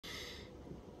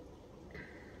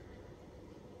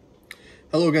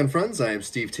Hello again, friends. I am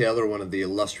Steve Taylor, one of the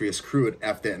illustrious crew at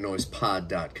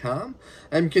FThatNoisePod.com.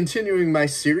 I'm continuing my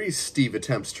series, Steve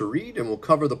Attempts to Read, and we'll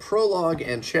cover the prologue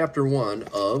and chapter 1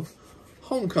 of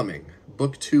Homecoming,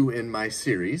 book 2 in my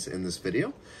series in this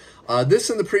video. This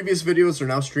and the previous videos are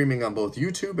now streaming on both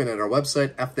YouTube and at our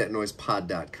website,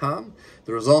 FThatNoisePod.com.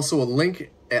 There is also a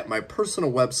link at my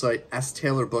personal website,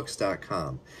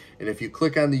 STaylorBooks.com. And if you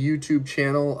click on the YouTube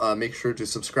channel, make sure to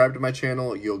subscribe to my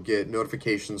channel. You'll get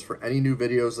notifications for any new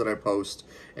videos that I post,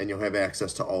 and you'll have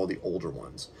access to all the older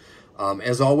ones.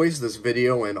 As always, this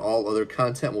video and all other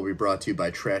content will be brought to you by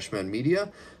Trashman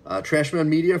Media. Trashman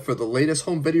Media for the latest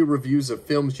home video reviews of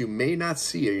films you may not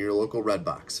see in your local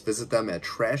Redbox. Visit them at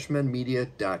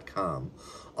trashmanmedia.com.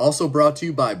 Also brought to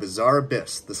you by Bizarre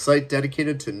Abyss, the site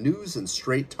dedicated to news and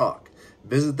straight talk.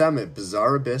 Visit them at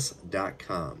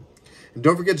bizarreabyss.com. And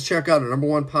don't forget to check out our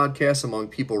 #1 podcast among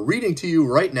people reading to you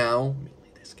right now,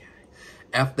 mainly this guy,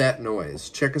 F That Noise.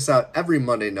 Check us out every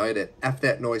Monday night at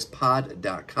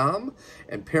fthatnoisepod.com.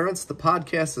 And parents, the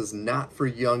podcast is not for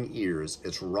young ears.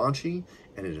 It's raunchy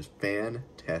and it is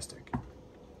fantastic.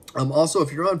 Also,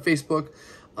 if you're on Facebook,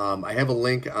 I have a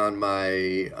link on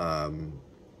my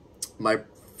my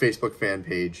Facebook fan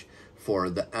page for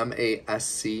the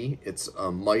MASC. It's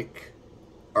Mike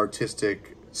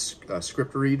Artistic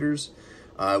Script Readers.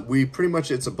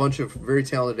 It's a bunch of very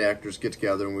talented actors get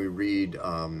together and we read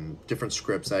different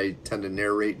scripts. I tend to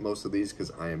narrate most of these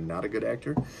because I am not a good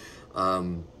actor.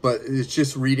 But it's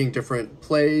just reading different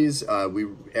plays. We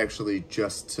actually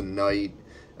just tonight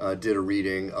did a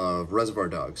reading of Reservoir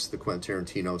Dogs, the Quentin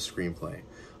Tarantino screenplay,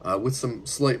 with some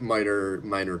slight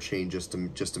minor changes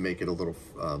just to make it a little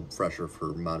fresher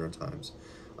for modern times.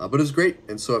 But it's great,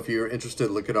 and so if you're interested,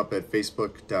 look it up at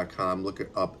facebook.com, look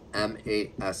it up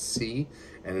MASC,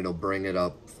 and it'll bring it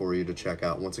up for you to check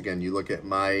out. Once again, you look at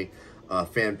my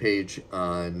fan page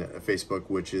on Facebook,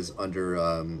 which is under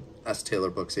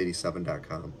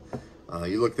staylorbooks87.com.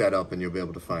 You look that up and you'll be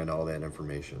able to find all that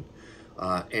information.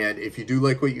 And if you do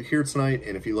like what you hear tonight,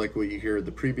 and if you like what you hear in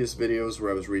the previous videos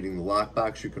where I was reading the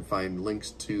lockbox, you can find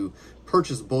links to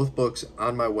purchase both books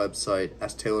on my website,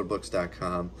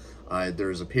 staylorbooks.com.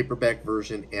 There's a paperback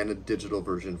version and a digital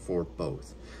version for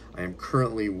both. I am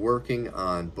currently working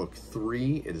on book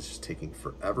 3. It is just taking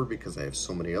forever because I have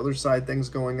so many other side things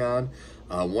going on.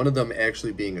 One of them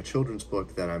actually being a children's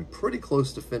book that I'm pretty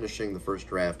close to finishing the first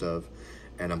draft of,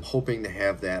 and I'm hoping to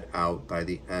have that out by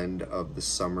the end of the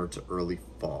summer to early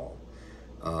fall.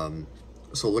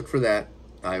 So look for that.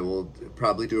 I will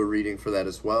probably do a reading for that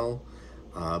as well.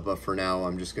 But for now,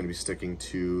 I'm just going to be sticking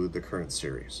to the current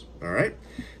series. All right?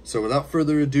 So without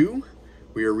further ado,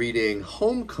 we are reading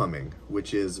Homecoming,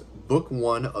 which is book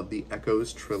 1 of the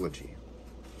Echoes trilogy.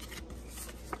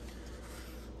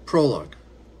 Prologue.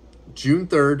 June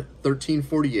 3rd,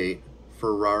 1348,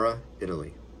 Ferrara,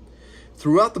 Italy.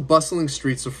 Throughout the bustling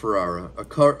streets of Ferrara, the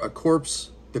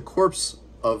corpse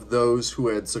of those who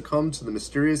had succumbed to the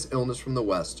mysterious illness from the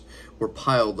west were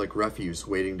piled like refuse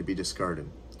waiting to be discarded.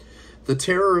 The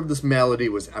terror of this malady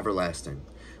was everlasting.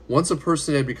 Once a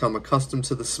person had become accustomed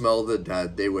to the smell of the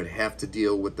dead, they would have to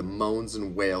deal with the moans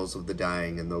and wails of the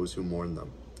dying and those who mourned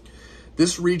them.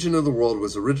 This region of the world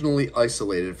was originally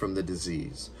isolated from the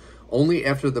disease. Only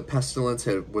after the pestilence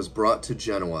was brought to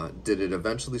Genoa did it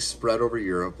eventually spread over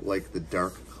Europe like the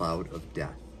dark cloud of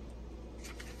death.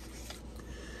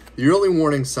 The early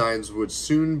warning signs would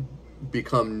soon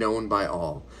become known by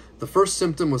all. The first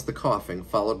symptom was the coughing,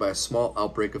 followed by a small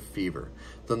outbreak of fever.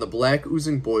 Then the black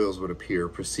oozing boils would appear,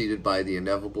 preceded by the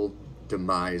inevitable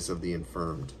demise of the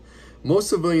infirmed. Most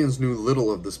civilians knew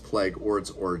little of this plague or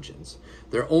its origins.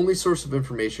 Their only source of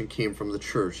information came from the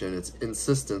church and its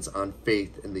insistence on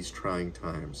faith in these trying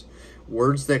times,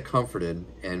 words that comforted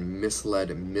and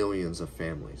misled millions of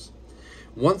families.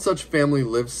 One such family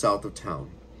lived south of town.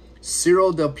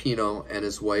 Ciro Del Pino and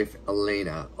his wife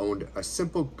Elena owned a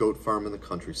simple goat farm in the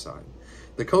countryside.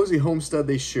 The cozy homestead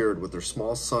they shared with their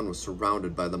small son was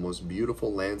surrounded by the most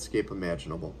beautiful landscape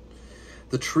imaginable.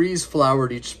 The trees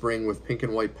flowered each spring with pink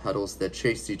and white petals that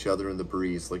chased each other in the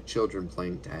breeze like children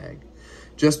playing tag.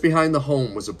 Just behind the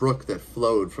home was a brook that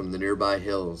flowed from the nearby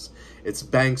hills. Its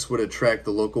banks would attract the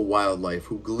local wildlife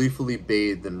who gleefully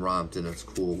bathed and romped in its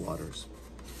cool waters.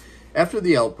 After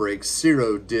the outbreak,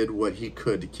 Ciro did what he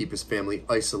could to keep his family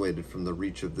isolated from the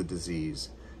reach of the disease,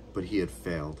 but he had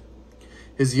failed.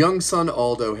 His young son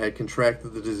Aldo had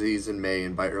contracted the disease in May,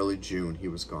 and by early June he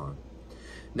was gone.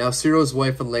 Now Ciro's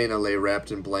wife Elena lay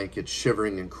wrapped in blankets,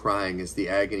 shivering and crying as the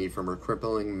agony from her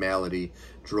crippling malady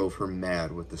drove her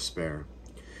mad with despair.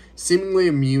 Seemingly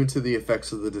immune to the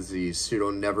effects of the disease, Ciro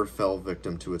never fell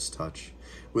victim to its touch.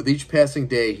 With each passing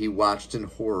day, he watched in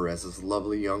horror as his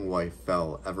lovely young wife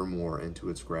fell ever more into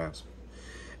its grasp.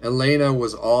 Elena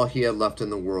was all he had left in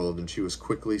the world, and she was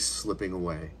quickly slipping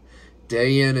away.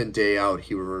 Day in and day out,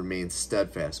 he would remain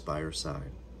steadfast by her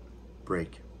side.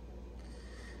 Break.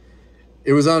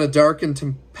 It was on a dark and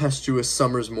tempestuous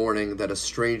summer's morning that a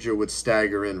stranger would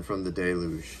stagger in from the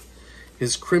deluge.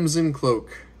 His crimson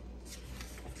cloak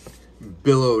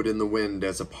billowed in the wind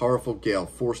as a powerful gale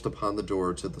forced upon the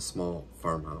door to the small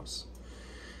farmhouse.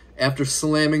 After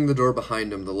slamming the door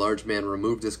behind him, the large man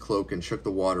removed his cloak and shook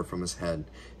the water from his head.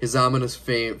 His ominous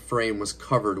frame was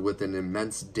covered with an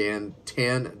immense tan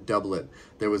doublet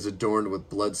that was adorned with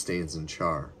bloodstains and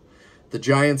char. The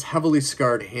giant's heavily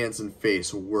scarred hands and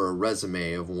face were a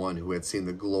resume of one who had seen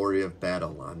the glory of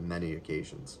battle on many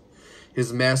occasions.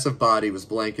 His massive body was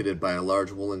blanketed by a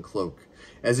large woolen cloak.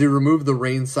 As he removed the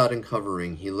rain-sodden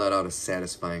covering, he let out a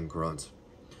satisfying grunt.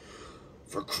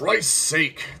 "For Christ's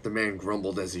sake," the man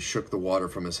grumbled as he shook the water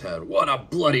from his head. "What a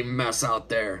bloody mess out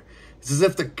there! It's as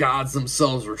if the gods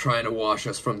themselves were trying to wash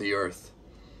us from the earth."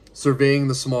 Surveying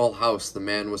the small house, the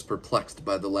man was perplexed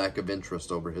by the lack of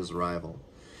interest over his arrival.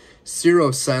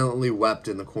 Ciro silently wept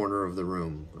in the corner of the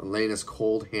room, Elena's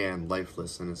cold hand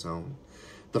lifeless in his own.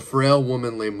 The frail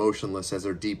woman lay motionless as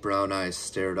her deep brown eyes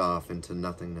stared off into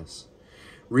nothingness.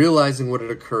 Realizing what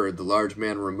had occurred, the large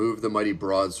man removed the mighty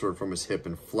broadsword from his hip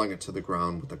and flung it to the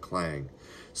ground with a clang.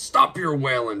 "Stop your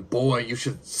wailing, boy! You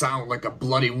should sound like a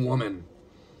bloody woman!"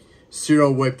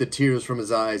 Ciro wiped the tears from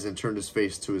his eyes and turned his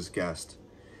face to his guest.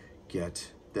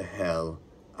 "Get the hell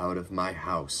out of my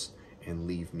house and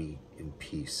leave me in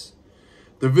peace."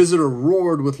 The visitor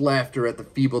roared with laughter at the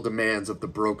feeble demands of the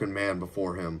broken man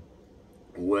before him.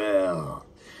 "Well,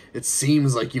 it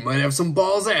seems like you might have some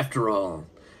balls after all."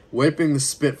 Wiping the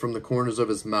spit from the corners of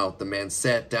his mouth, the man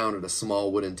sat down at a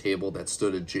small wooden table that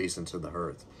stood adjacent to the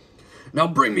hearth. "Now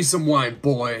bring me some wine,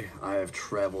 boy. I have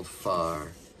traveled far."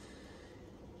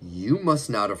 "You must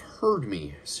not have heard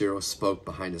me," Ciro spoke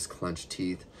behind his clenched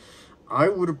teeth. "I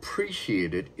would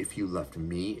appreciate it if you left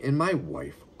me and my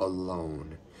wife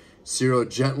alone." Ciro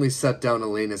gently set down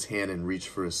Elena's hand and reached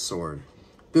for his sword.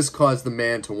 This caused the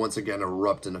man to once again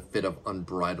erupt in a fit of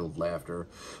unbridled laughter.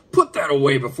 "Put that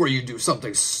away before you do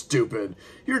something stupid.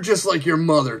 You're just like your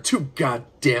mother, too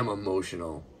goddamn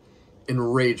emotional."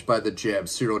 Enraged by the jab,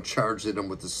 Ciro charged at him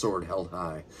with his sword held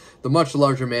high. The much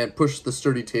larger man pushed the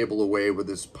sturdy table away with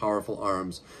his powerful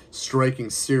arms, striking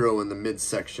Ciro in the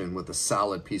midsection with a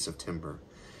solid piece of timber.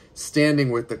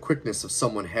 Standing with the quickness of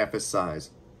someone half his size,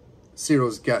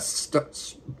 Ciro's guest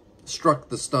struck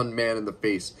the stunned man in the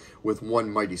face with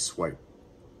one mighty swipe.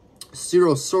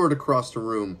 Ciro soared across the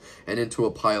room and into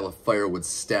a pile of firewood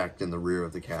stacked in the rear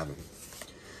of the cabin.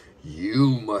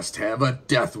 "You must have a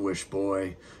death wish,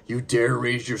 boy. You dare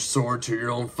raise your sword to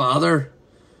your own father?"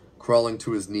 Crawling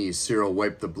to his knees, Ciro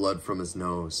wiped the blood from his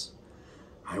nose.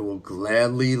 "I will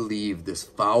gladly leave this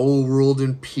foul world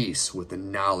in peace with the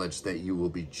knowledge that you will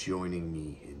be joining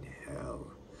me in hell."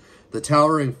 The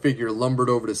towering figure lumbered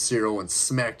over to Ciro and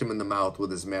smacked him in the mouth with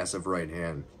his massive right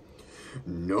hand.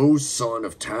 "No son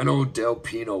of Tanno del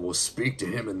Pino will speak to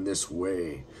him in this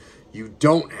way. You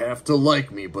don't have to like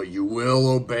me, but you will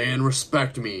obey and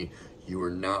respect me. You were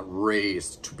not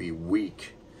raised to be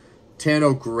weak."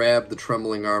 Tanno grabbed the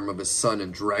trembling arm of his son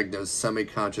and dragged his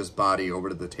semi-conscious body over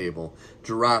to the table,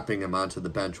 dropping him onto the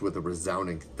bench with a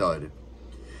resounding thud.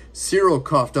 Ciro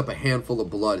coughed up a handful of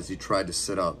blood as he tried to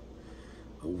sit up.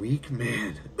 "A weak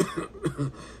man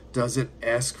doesn't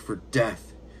ask for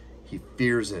death. He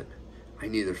fears it. I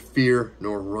neither fear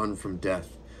nor run from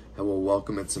death. I will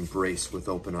welcome its embrace with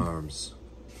open arms."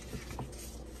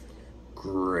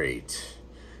 "Great.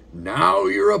 Now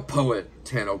you're a poet,"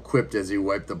 Tanno quipped as he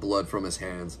wiped the blood from his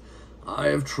hands. "I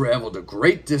have traveled a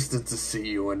great distance to see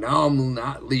you, and now I'm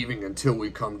not leaving until we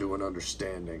come to an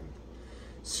understanding."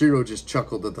 Ciro just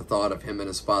chuckled at the thought of him and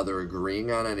his father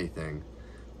agreeing on anything.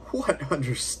 What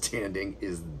understanding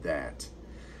is that?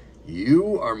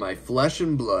 "You are my flesh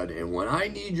and blood, and when I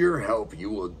need your help, you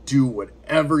will do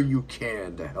whatever you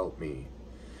can to help me."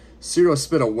 Ciro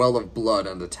spit a well of blood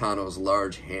onto Tanno's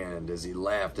large hand as he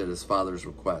laughed at his father's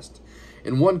request.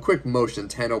 In one quick motion,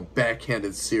 Tanno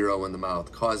backhanded Ciro in the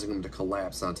mouth, causing him to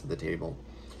collapse onto the table.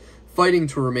 Fighting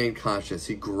to remain conscious,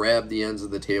 he grabbed the ends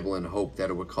of the table in hope that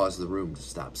it would cause the room to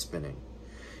stop spinning.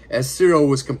 As Ciro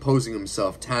was composing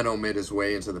himself, Tanno made his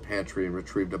way into the pantry and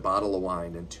retrieved a bottle of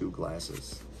wine and 2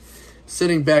 glasses.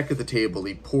 Sitting back at the table,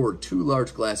 he poured 2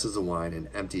 large glasses of wine and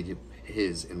emptied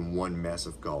his in one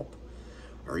massive gulp.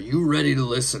 "Are you ready to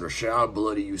listen, or shall I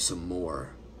bloody you some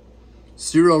more?"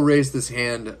 Ciro raised his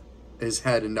hand his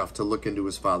head enough to look into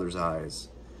his father's eyes.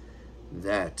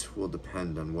 That will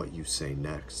depend on what you say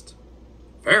next.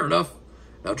 Fair enough.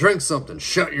 Now drink something,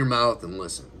 shut your mouth, and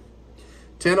listen.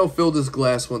 Tano filled his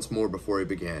glass once more before he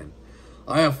began.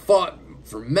 I have fought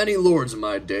for many lords in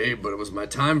my day, but it was my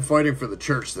time fighting for the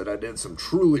church that I did some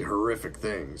truly horrific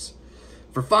things.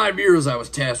 For 5 years I was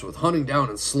tasked with hunting down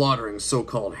and slaughtering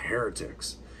so-called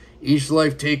heretics. Each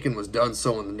life taken was done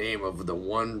so in the name of the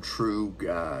one true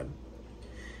God.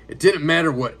 It didn't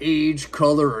matter what age,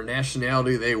 color, or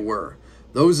nationality they were.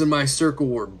 Those in my circle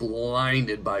were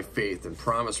blinded by faith and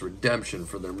promised redemption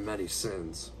for their many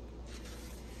sins.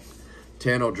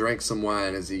 Tano drank some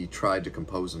wine as he tried to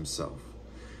compose himself.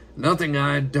 Nothing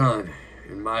I had done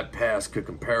in my past could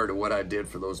compare to what I did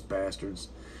for those bastards.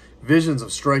 Visions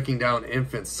of striking down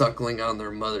infants suckling on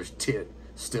their mother's tit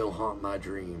still haunt my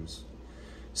dreams.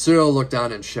 Cyril looked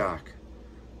on in shock.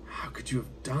 How could you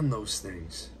have done those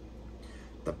things?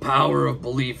 The power of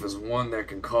belief is one that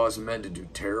can cause men to do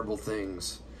terrible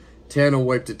things. Tano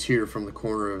wiped a tear from the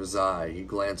corner of his eye. He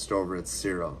glanced over at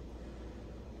Cyril.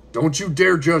 Don't you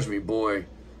dare judge me, boy.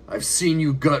 I've seen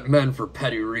you gut men for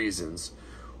petty reasons.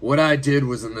 What I did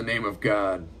was in the name of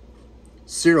God.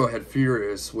 Cyril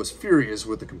was furious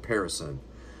with the comparison.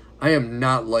 I am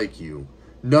not like you.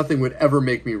 Nothing would ever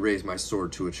make me raise my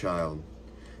sword to a child.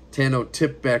 Tano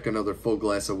tipped back another full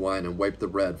glass of wine and wiped the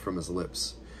red from his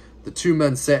lips. The two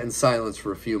men sat in silence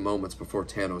for a few moments before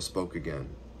Tano spoke again.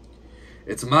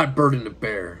 It's my burden to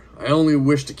bear. I only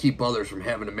wish to keep others from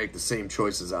having to make the same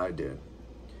choices I did.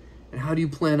 And how do you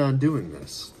plan on doing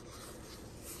this?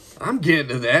 I'm getting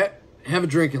to that. Have a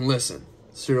drink and listen.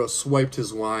 Cyril swiped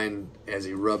his wine as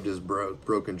he rubbed his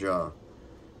broken jaw.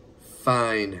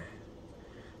 Fine.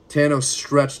 Tano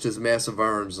stretched his massive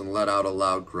arms and let out a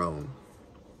loud groan.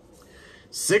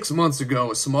 6 months ago,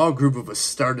 a small group of us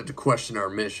started to question our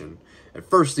mission. At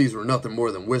first, these were nothing more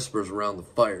than whispers around the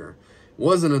fire. It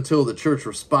wasn't until the church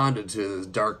responded to this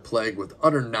dark plague with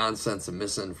utter nonsense and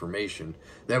misinformation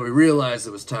that we realized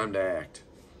it was time to act.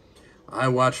 I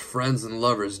watched friends and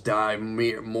lovers die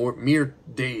mere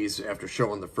days after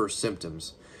showing the first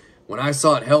symptoms. When I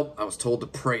sought help, I was told to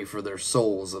pray for their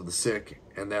souls of the sick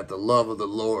and that the love of the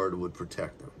Lord would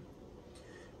protect them.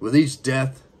 With each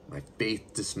death, my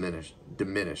faith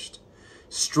diminished.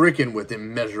 Stricken with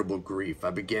immeasurable grief,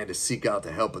 I began to seek out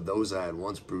the help of those I had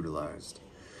once brutalized.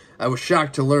 I was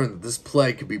shocked to learn that this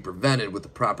plague could be prevented with the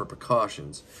proper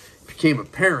precautions. It became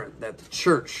apparent that the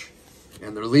church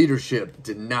and their leadership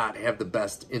did not have the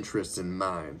best interests in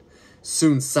mind.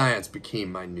 Soon science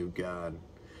became my new god.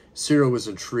 Cyril was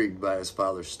intrigued by his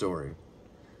father's story.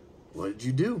 What did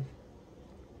you do?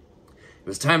 It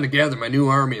was time to gather my new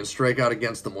army and strike out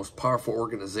against the most powerful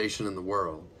organization in the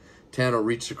world. Tano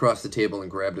reached across the table and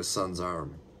grabbed his son's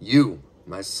arm. You,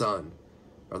 my son,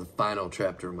 are the final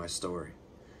chapter of my story.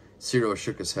 Cyril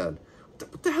shook his head.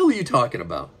 What the hell are you talking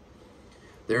about?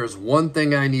 There is one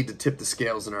thing I need to tip the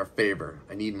scales in our favor.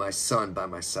 I need my son by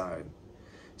my side.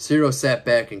 Cyril sat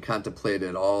back and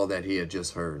contemplated all that he had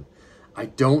just heard. I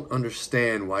don't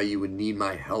understand why you would need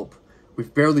my help.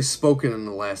 We've barely spoken in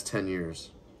the last 10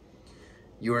 years.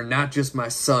 You are not just my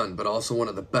son, but also one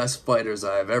of the best fighters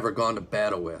I have ever gone to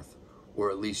battle with. Or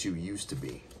at least you used to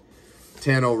be.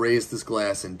 Tano raised his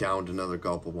glass and downed another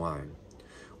gulp of wine.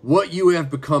 What you have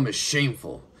become is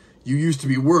shameful. You used to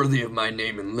be worthy of my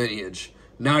name and lineage.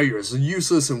 Now you're as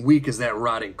useless and weak as that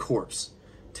rotting corpse.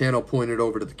 Tano pointed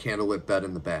over to the candlelit bed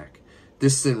in the back.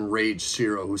 This enraged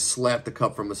Cyril, who slapped the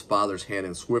cup from his father's hand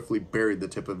and swiftly buried the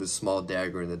tip of his small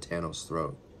dagger into Tano's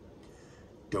throat.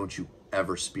 Don't you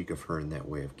ever speak of her in that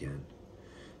way again.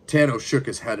 Tano shook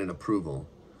his head in approval.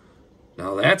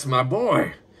 Now that's my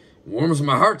boy. It warms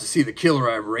my heart to see the killer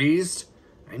I've raised.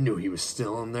 I knew he was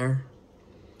still in there.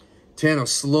 Tano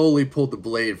slowly pulled the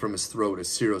blade from his throat as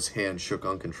Cyril's hand shook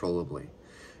uncontrollably.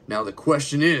 Now the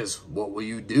question is, what will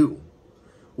you do?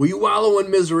 Will you wallow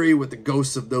in misery with the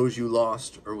ghosts of those you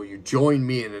lost, or will you join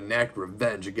me and enact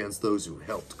revenge against those who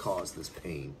helped cause this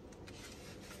pain?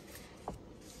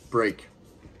 Break.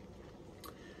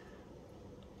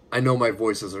 I know my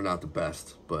voices are not the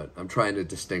best, but I'm trying to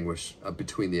distinguish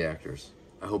between the actors.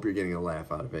 I hope you're getting a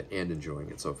laugh out of it and enjoying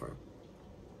it so far.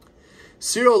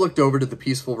 Cyril looked over to the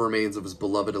peaceful remains of his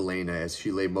beloved Elena as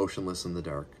she lay motionless in the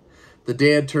dark. The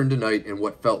day had turned to night in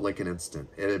what felt like an instant.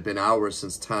 It had been hours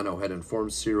since Tano had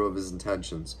informed Cyril of his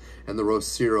intentions and the role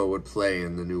Cyril would play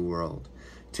in the new world.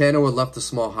 Tano had left the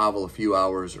small hovel a few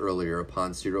hours earlier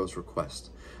upon Cyril's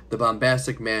request. The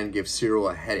bombastic man gave Cyril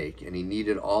a headache, and he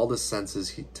needed all the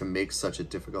senses to make such a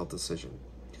difficult decision.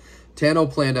 Tano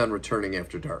planned on returning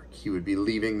after dark. He would be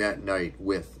leaving that night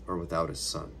with or without his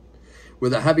son.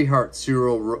 With a heavy heart,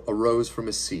 Cyril arose from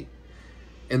his seat.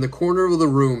 In the corner of the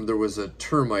room there was a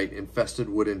termite-infested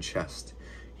wooden chest.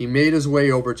 He made his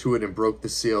way over to it and broke the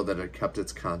seal that had kept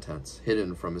its contents,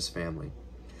 hidden from his family.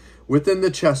 Within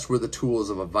the chest were the tools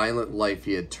of a violent life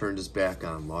he had turned his back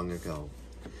on long ago.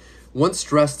 Once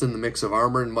dressed in the mix of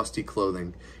armor and musty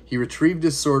clothing, he retrieved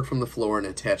his sword from the floor and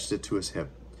attached it to his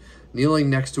hip. Kneeling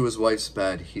next to his wife's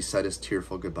bed, he said his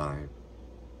tearful goodbye.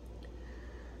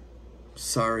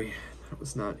 Sorry that I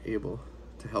was not able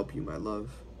to help you, my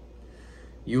love.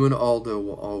 You and Aldo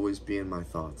will always be in my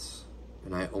thoughts,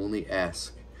 and I only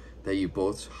ask that you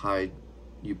both hide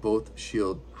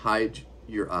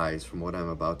your eyes from what I'm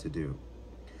about to do.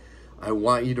 I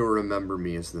want you to remember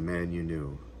me as the man you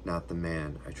knew, not the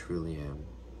man I truly am.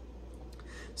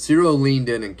 Cyril leaned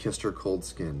in and kissed her cold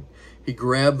skin. He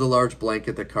grabbed the large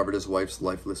blanket that covered his wife's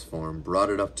lifeless form, brought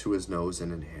it up to his nose,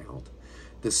 and inhaled.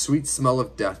 The sweet smell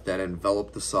of death that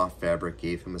enveloped the soft fabric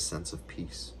gave him a sense of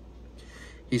peace.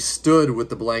 He stood with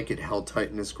the blanket held tight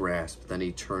in his grasp, then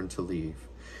he turned to leave.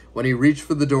 When he reached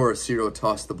for the door, Cyril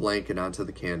tossed the blanket onto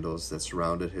the candles that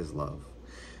surrounded his love.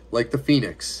 Like the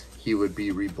phoenix, he would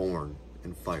be reborn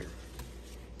in fire.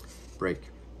 Break.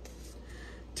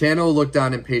 Tano looked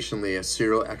on impatiently as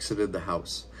Cyril exited the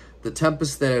house. The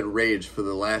tempest that had raged for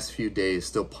the last few days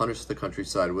still punished the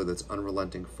countryside with its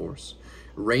unrelenting force.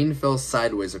 Rain fell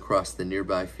sideways across the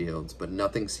nearby fields, but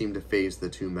nothing seemed to faze the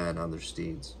two men on their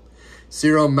steeds.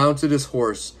 Cyril mounted his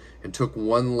horse and took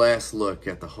one last look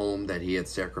at the home that he had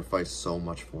sacrificed so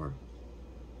much for.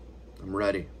 I'm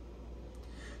ready.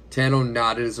 Tano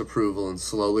nodded his approval and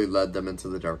slowly led them into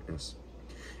the darkness.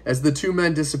 As the two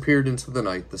men disappeared into the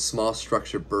night, the small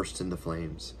structure burst into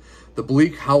flames. The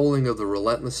bleak howling of the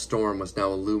relentless storm was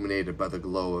now illuminated by the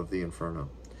glow of the inferno.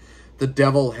 The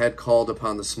devil had called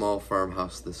upon the small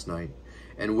farmhouse this night,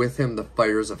 and with him the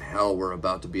fires of hell were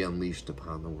about to be unleashed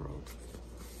upon the world.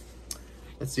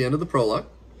 That's the end of the prologue.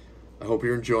 I hope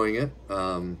you're enjoying it.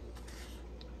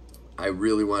 I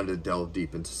really wanted to delve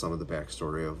deep into some of the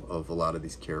backstory of a lot of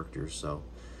these characters, so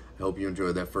I hope you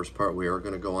enjoyed that first part. We are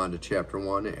going to go on to Chapter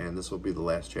 1, and this will be the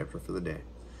last chapter for the day.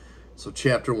 So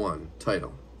Chapter 1,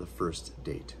 title, The First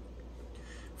Date.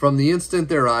 From the instant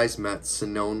their eyes met,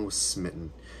 Sinon was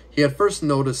smitten. He had first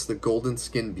noticed the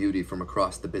golden-skinned beauty from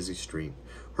across the busy street,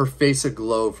 her face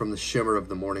aglow from the shimmer of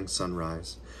the morning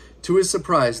sunrise. To his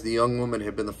surprise, the young woman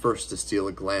had been the first to steal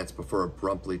a glance before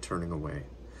abruptly turning away.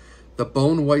 The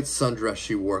bone-white sundress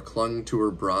she wore clung to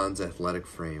her bronze, athletic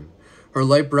frame. Her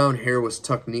light brown hair was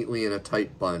tucked neatly in a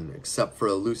tight bun, except for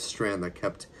a loose strand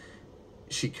that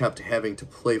she kept having to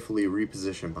playfully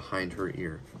reposition behind her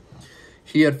ear.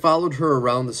 He had followed her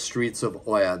around the streets of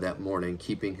Oya that morning,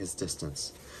 keeping his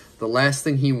distance. The last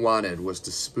thing he wanted was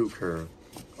to spook her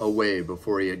away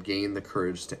before he had gained the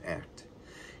courage to act.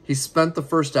 He spent the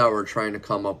first hour trying to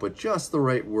come up with just the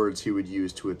right words he would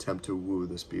use to attempt to woo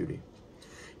this beauty.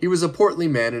 He was a portly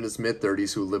man in his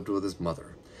mid-30s who lived with his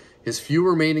mother. His few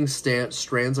remaining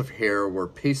strands of hair were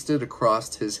pasted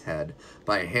across his head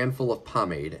by a handful of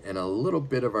pomade and a little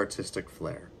bit of artistic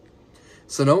flair.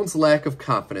 Sinon's lack of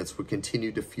confidence would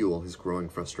continue to fuel his growing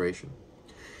frustration.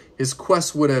 His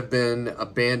quest would have been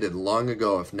abandoned long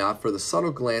ago if not for the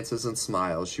subtle glances and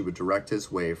smiles she would direct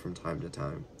his way from time to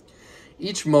time.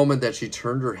 Each moment that she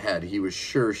turned her head, he was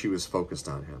sure she was focused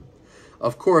on him.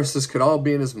 Of course, this could all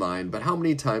be in his mind, but how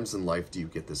many times in life do you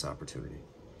get this opportunity?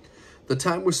 The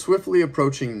time was swiftly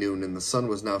approaching noon, and the sun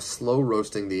was now slow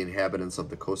roasting the inhabitants of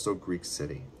the coastal Greek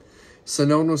city.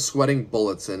 Sinon was sweating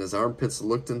bullets, and his armpits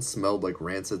looked and smelled like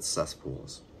rancid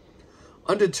cesspools.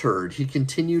 Undeterred, he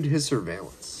continued his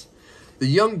surveillance. The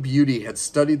young beauty had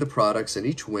studied the products in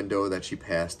each window that she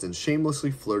passed and shamelessly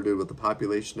flirted with the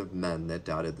population of men that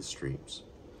dotted the streets.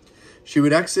 She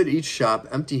would exit each shop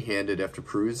empty-handed after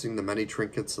perusing the many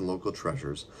trinkets and local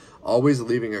treasures, always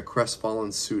leaving a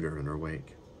crestfallen suitor in her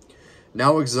wake.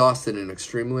 Now exhausted and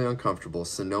extremely uncomfortable,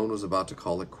 Sinon was about to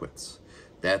call it quits.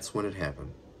 That's when it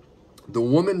happened. The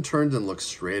woman turned and looked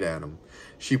straight at him.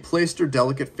 She placed her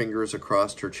delicate fingers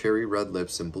across her cherry-red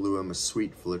lips and blew him a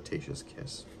sweet, flirtatious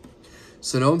kiss.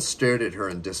 Sinon stared at her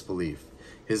in disbelief,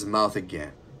 his mouth agape.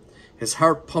 His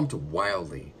heart pumped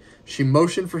wildly. She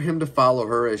motioned for him to follow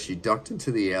her as she ducked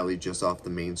into the alley just off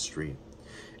the main street.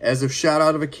 As if shot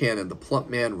out of a cannon, the plump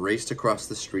man raced across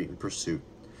the street in pursuit.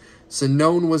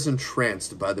 Sinon was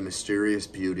entranced by the mysterious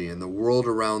beauty, and the world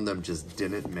around them just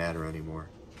didn't matter anymore.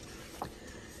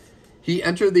 He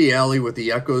entered the alley with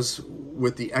the echoes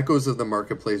of the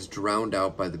marketplace drowned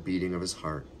out by the beating of his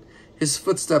heart. His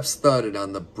footsteps thudded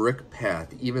on the brick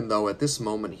path, even though at this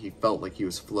moment he felt like he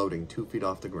was floating 2 feet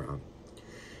off the ground.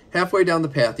 Halfway down the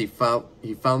path, he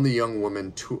found the young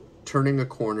woman turning a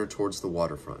corner towards the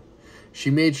waterfront. She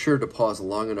made sure to pause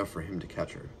long enough for him to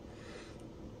catch her.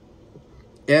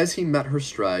 As he met her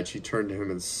stride, she turned to him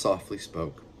and softly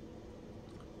spoke.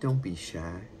 "Don't be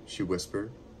shy," she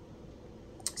whispered.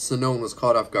 Sinon was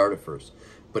caught off guard at first,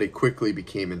 but he quickly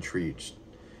became intrigued.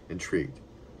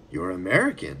 "You're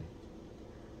American."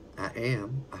 "I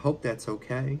am. I hope that's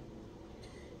okay."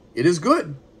 "It is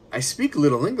good. I speak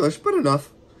little English, but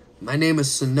enough. My name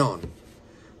is Sinon."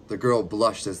 The girl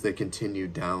blushed as they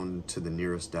continued down to the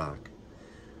nearest dock.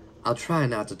 "I'll try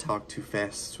not to talk too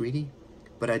fast, sweetie,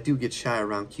 but I do get shy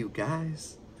around cute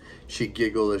guys." She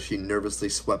giggled as she nervously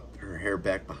swept her hair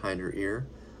back behind her ear.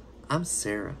 "I'm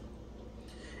Sarah."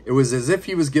 It was as if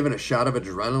he was given a shot of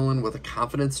adrenaline with a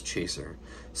confidence chaser.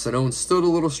 Sinon stood a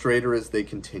little straighter as they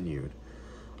continued.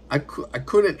 I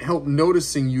couldn't help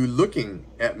noticing you looking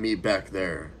at me back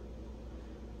there."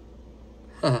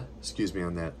 Excuse me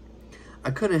on that.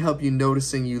 "I couldn't help you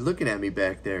noticing you looking at me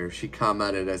back there," she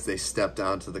commented as they stepped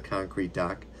onto the concrete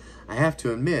dock. "I have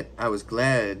to admit, I was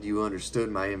glad you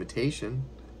understood my invitation."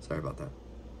 Sorry about that.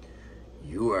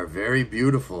 "You are very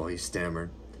beautiful," he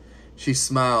stammered. She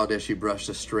smiled as she brushed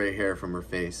a stray hair from her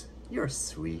face. "You're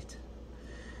sweet."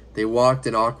 They walked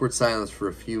in awkward silence for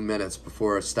a few minutes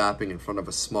before stopping in front of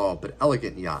a small but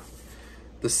elegant yacht.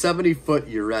 The 70-foot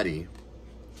Uretti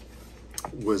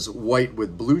was white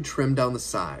with blue trim down the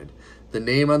side. The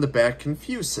name on the back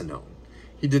confused Sinon.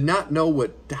 He did not know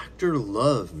what Dr.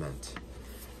 Love meant.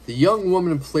 The young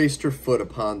woman placed her foot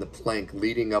upon the plank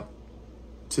leading up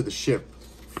to the ship,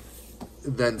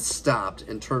 then stopped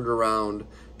and turned around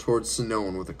towards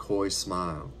Sinon with a coy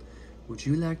smile. "Would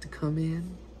you like to come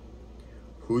in?"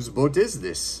 "Whose boat is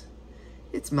this?"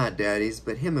 "It's my daddy's,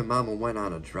 but him and Mama went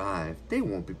on a drive. They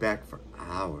won't be back for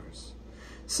hours."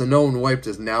 Sinon wiped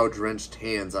his now drenched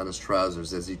hands on his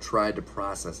trousers as he tried to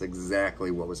process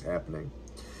exactly what was happening.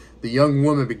 The young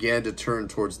woman began to turn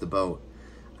towards the boat.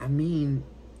 "I mean,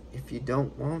 if you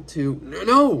don't want to—"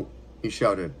 "No!" he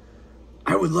shouted.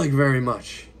 "I would like very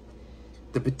much."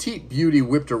 The petite beauty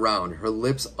whipped around, her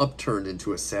lips upturned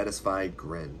into a satisfied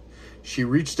grin. She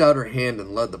reached out her hand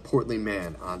and led the portly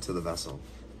man onto the vessel.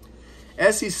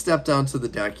 As he stepped onto the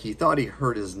deck, he thought he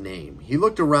heard his name. He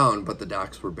looked around, but the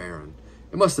docks were barren.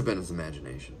 It must have been his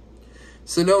imagination.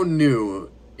 Sinon knew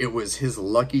it was his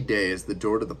lucky day as the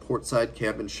door to the portside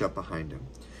cabin shut behind him.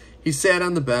 He sat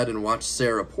on the bed and watched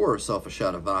Sarah pour herself a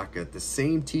shot of vodka at the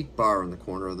same teak bar in the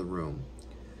corner of the room.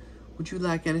 "Would you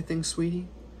like anything, sweetie?"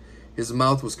 His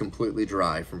mouth was completely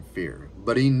dry from fear,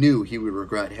 but he knew he would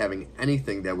regret having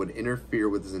anything that would interfere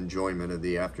with his enjoyment of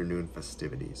the afternoon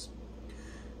festivities.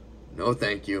 "No,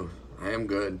 thank you. I am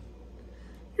good."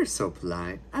 "You're so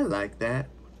polite. I like that."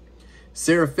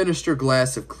 Sarah finished her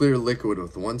glass of clear liquid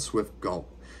with one swift gulp.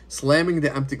 Slamming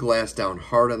the empty glass down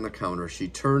hard on the counter, she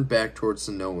turned back towards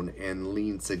Sinon and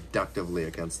leaned seductively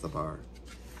against the bar.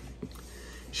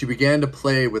 She began to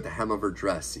play with the hem of her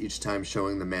dress, each time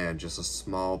showing the man just a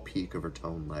small peek of her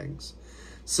toned legs.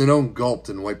 Sinon gulped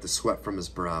and wiped the sweat from his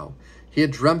brow. He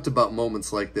had dreamt about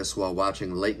moments like this while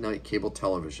watching late-night cable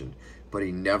television, but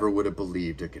he never would have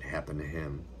believed it could happen to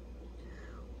him.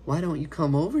 "Why don't you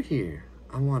come over here?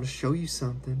 I want to show you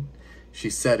something," she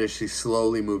said as she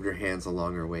slowly moved her hands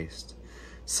along her waist.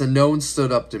 Sinon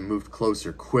stood up and moved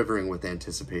closer, quivering with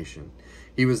anticipation.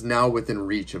 He was now within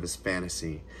reach of his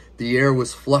fantasy. The air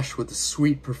was flush with the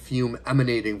sweet perfume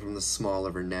emanating from the small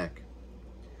of her neck.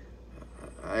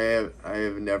 I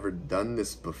have never done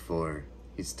this before,"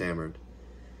 he stammered.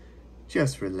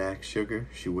 "Just relax, sugar,"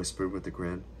 she whispered with a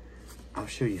grin. "I'll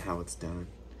show you how it's done."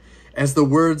 As the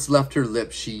words left her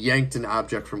lips, she yanked an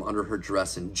object from under her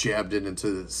dress and jabbed it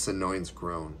into Sinon's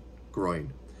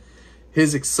groin.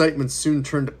 His excitement soon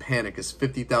turned to panic as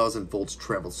 50,000 volts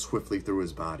traveled swiftly through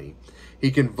his body.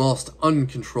 He convulsed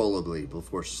uncontrollably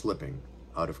before slipping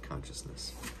out of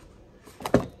consciousness.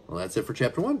 Well, that's it for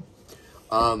Chapter 1.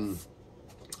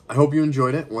 I hope you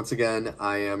enjoyed it. Once again,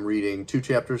 I am reading 2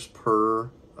 chapters per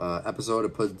episode.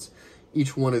 It puts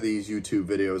each one of these YouTube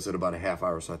videos at about a half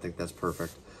hour, so I think that's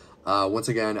perfect. Once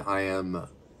again, I am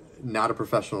not a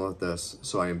professional at this,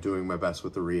 so I am doing my best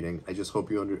with the reading. I just hope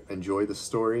you enjoy the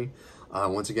story.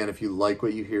 Once again, if you like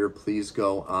what you hear, please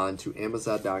go on to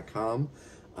Amazon.com.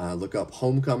 Look up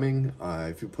Homecoming.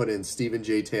 If you put in Stephen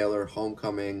J. Taylor,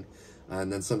 Homecoming,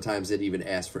 and then sometimes it even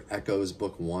asks for Echoes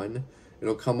Book 1,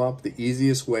 it'll come up. The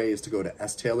easiest way is to go to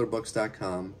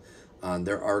staylorbooks.com.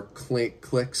 There are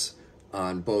clicks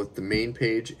on both the main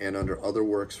page and under other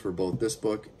works for both this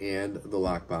book and the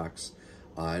lockbox.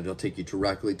 It'll take you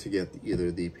directly to get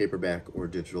either the paperback or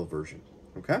digital version.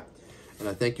 Okay? And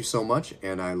I thank you so much,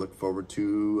 and I look forward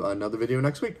to another video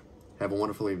next week. Have a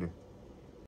wonderful evening.